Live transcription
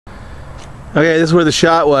Okay, this is where the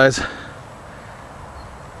shot was.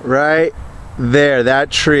 Right there,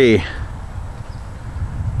 that tree.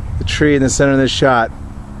 The tree in the center of this shot.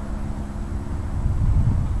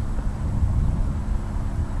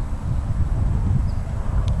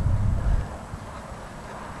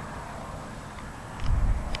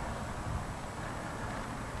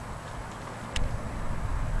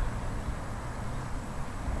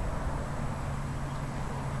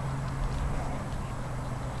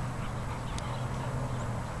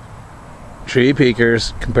 Tree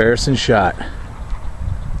peekers, comparison shot.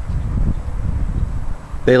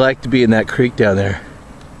 They like to be in that creek down there.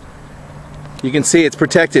 You can see it's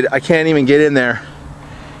protected. I can't even get in there.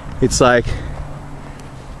 It's like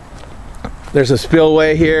there's a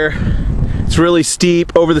spillway here. It's really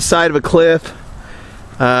steep over the side of a cliff.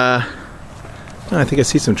 I think I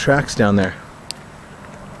see some tracks down there.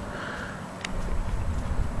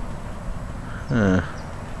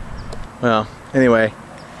 Well, anyway.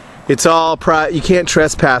 It's all you can't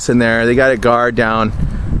trespass in there. They got a guard down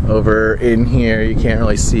over in here. You can't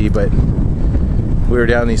really see, but we were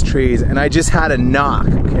down these trees and I just had a knock,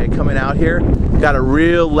 okay, coming out here. Got a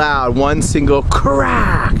real loud, one single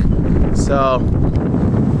crack. So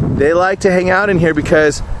they like to hang out in here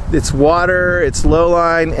because it's water, it's low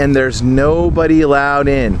line, and there's nobody allowed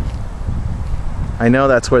in. I know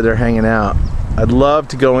that's where they're hanging out. I'd love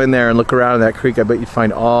to go in there and look around in that creek. I bet you'd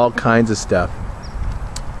find all kinds of stuff.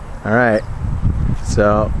 All right,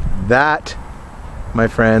 so that, my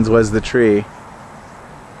friends, was the tree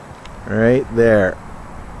right there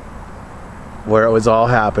where it was all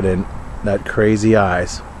happening. That Crazy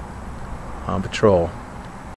Eyes on patrol.